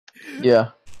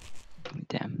Yeah.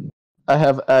 Damn. I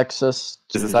have access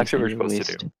to... Is this actually what we're supposed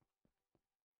to do?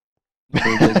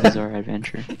 JoJo's Bizarre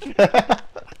Adventure.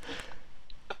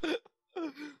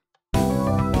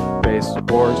 Base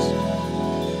wars.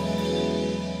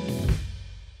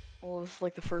 Well, this is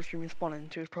like the first room you spawn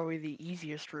into. It's probably the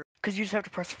easiest room. Because you just have to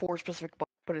press 4 specific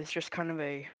buttons, but it's just kind of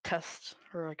a test,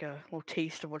 or like a little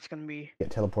taste of what's going to be.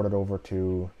 Get teleported over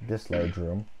to this large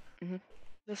room.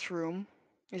 This room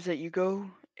is that you go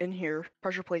in here,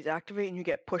 pressure plates activate, and you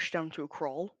get pushed down to a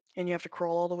crawl. And you have to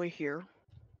crawl all the way here.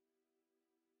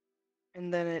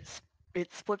 And then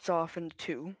it splits off into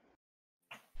 2.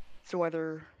 So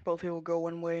either both people go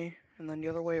one way and then the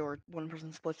other way, or one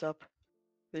person splits up.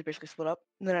 They basically split up.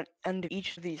 And then at the end of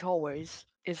each of these hallways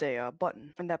is a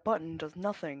button. And that button does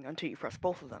nothing until you press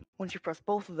both of them. Once you press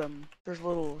both of them, there's a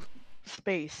little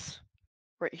space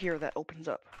right here that opens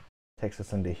up. Takes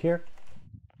us into here,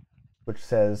 which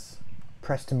says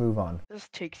press to move on. This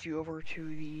takes you over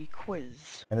to the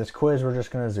quiz. And this quiz we're just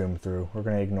going to zoom through. We're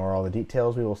going to ignore all the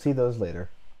details. We will see those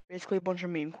later. Basically a bunch of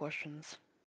meme questions,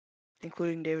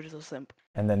 including David is a simp.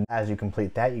 And then as you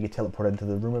complete that, you get teleported to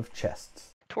the room of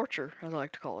chests. Torture, as I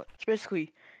like to call it. So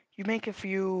basically, you make a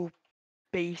few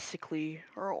basically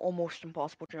or almost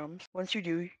impossible jumps. Once you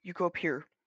do, you go up here,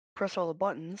 press all the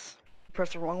buttons,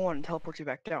 press the wrong one and teleports you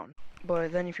back down.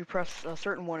 But then if you press a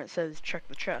certain one, it says check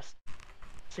the chest.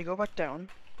 So you go back down,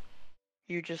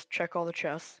 you just check all the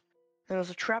chests. Then there's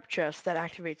a trap chest that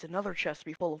activates another chest to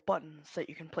be full of buttons that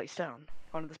you can place down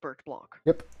onto this birch block.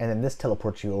 Yep, and then this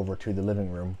teleports you over to the living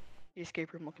room. The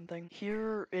escape room looking thing.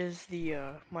 Here is the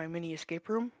my mini escape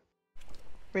room.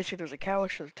 Basically there's a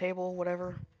couch, there's a table,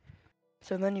 whatever.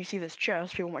 So then you see this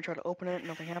chest, people might try to open it,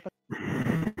 nothing happens.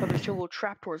 But there's 2 little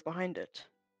trapdoors behind it.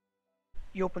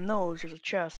 You open those, there's a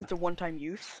chest, it's a one-time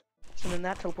use. So then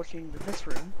that teleports you into this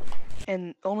room.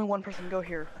 And only one person can go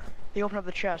here. They open up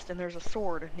the chest and there's a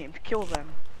sword named Kill Them.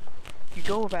 You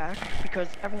go back because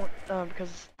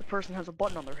because the person has a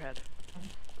button on their head.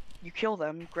 You kill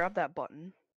them, grab that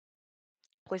button,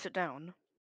 place it down.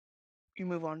 You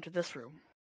move on to this room.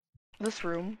 This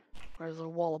room, there's a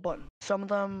wall of buttons. Some of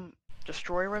them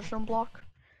destroy a redstone block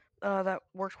that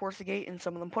works towards the gate, and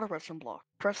some of them put a redstone block.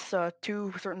 Press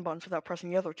 2 certain buttons without pressing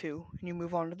the other 2, and you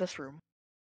move on to this room.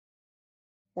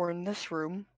 Or in this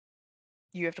room,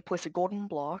 you have to place a golden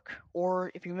block,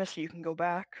 or if you miss it, you can go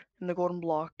back, and the golden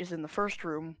block is in the first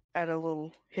room at a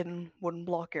little hidden wooden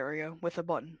block area with a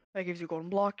button. That gives you a golden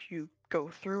block, you go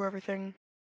through everything,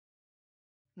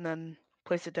 and then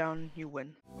place it down, you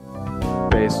win.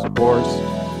 Base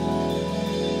wars.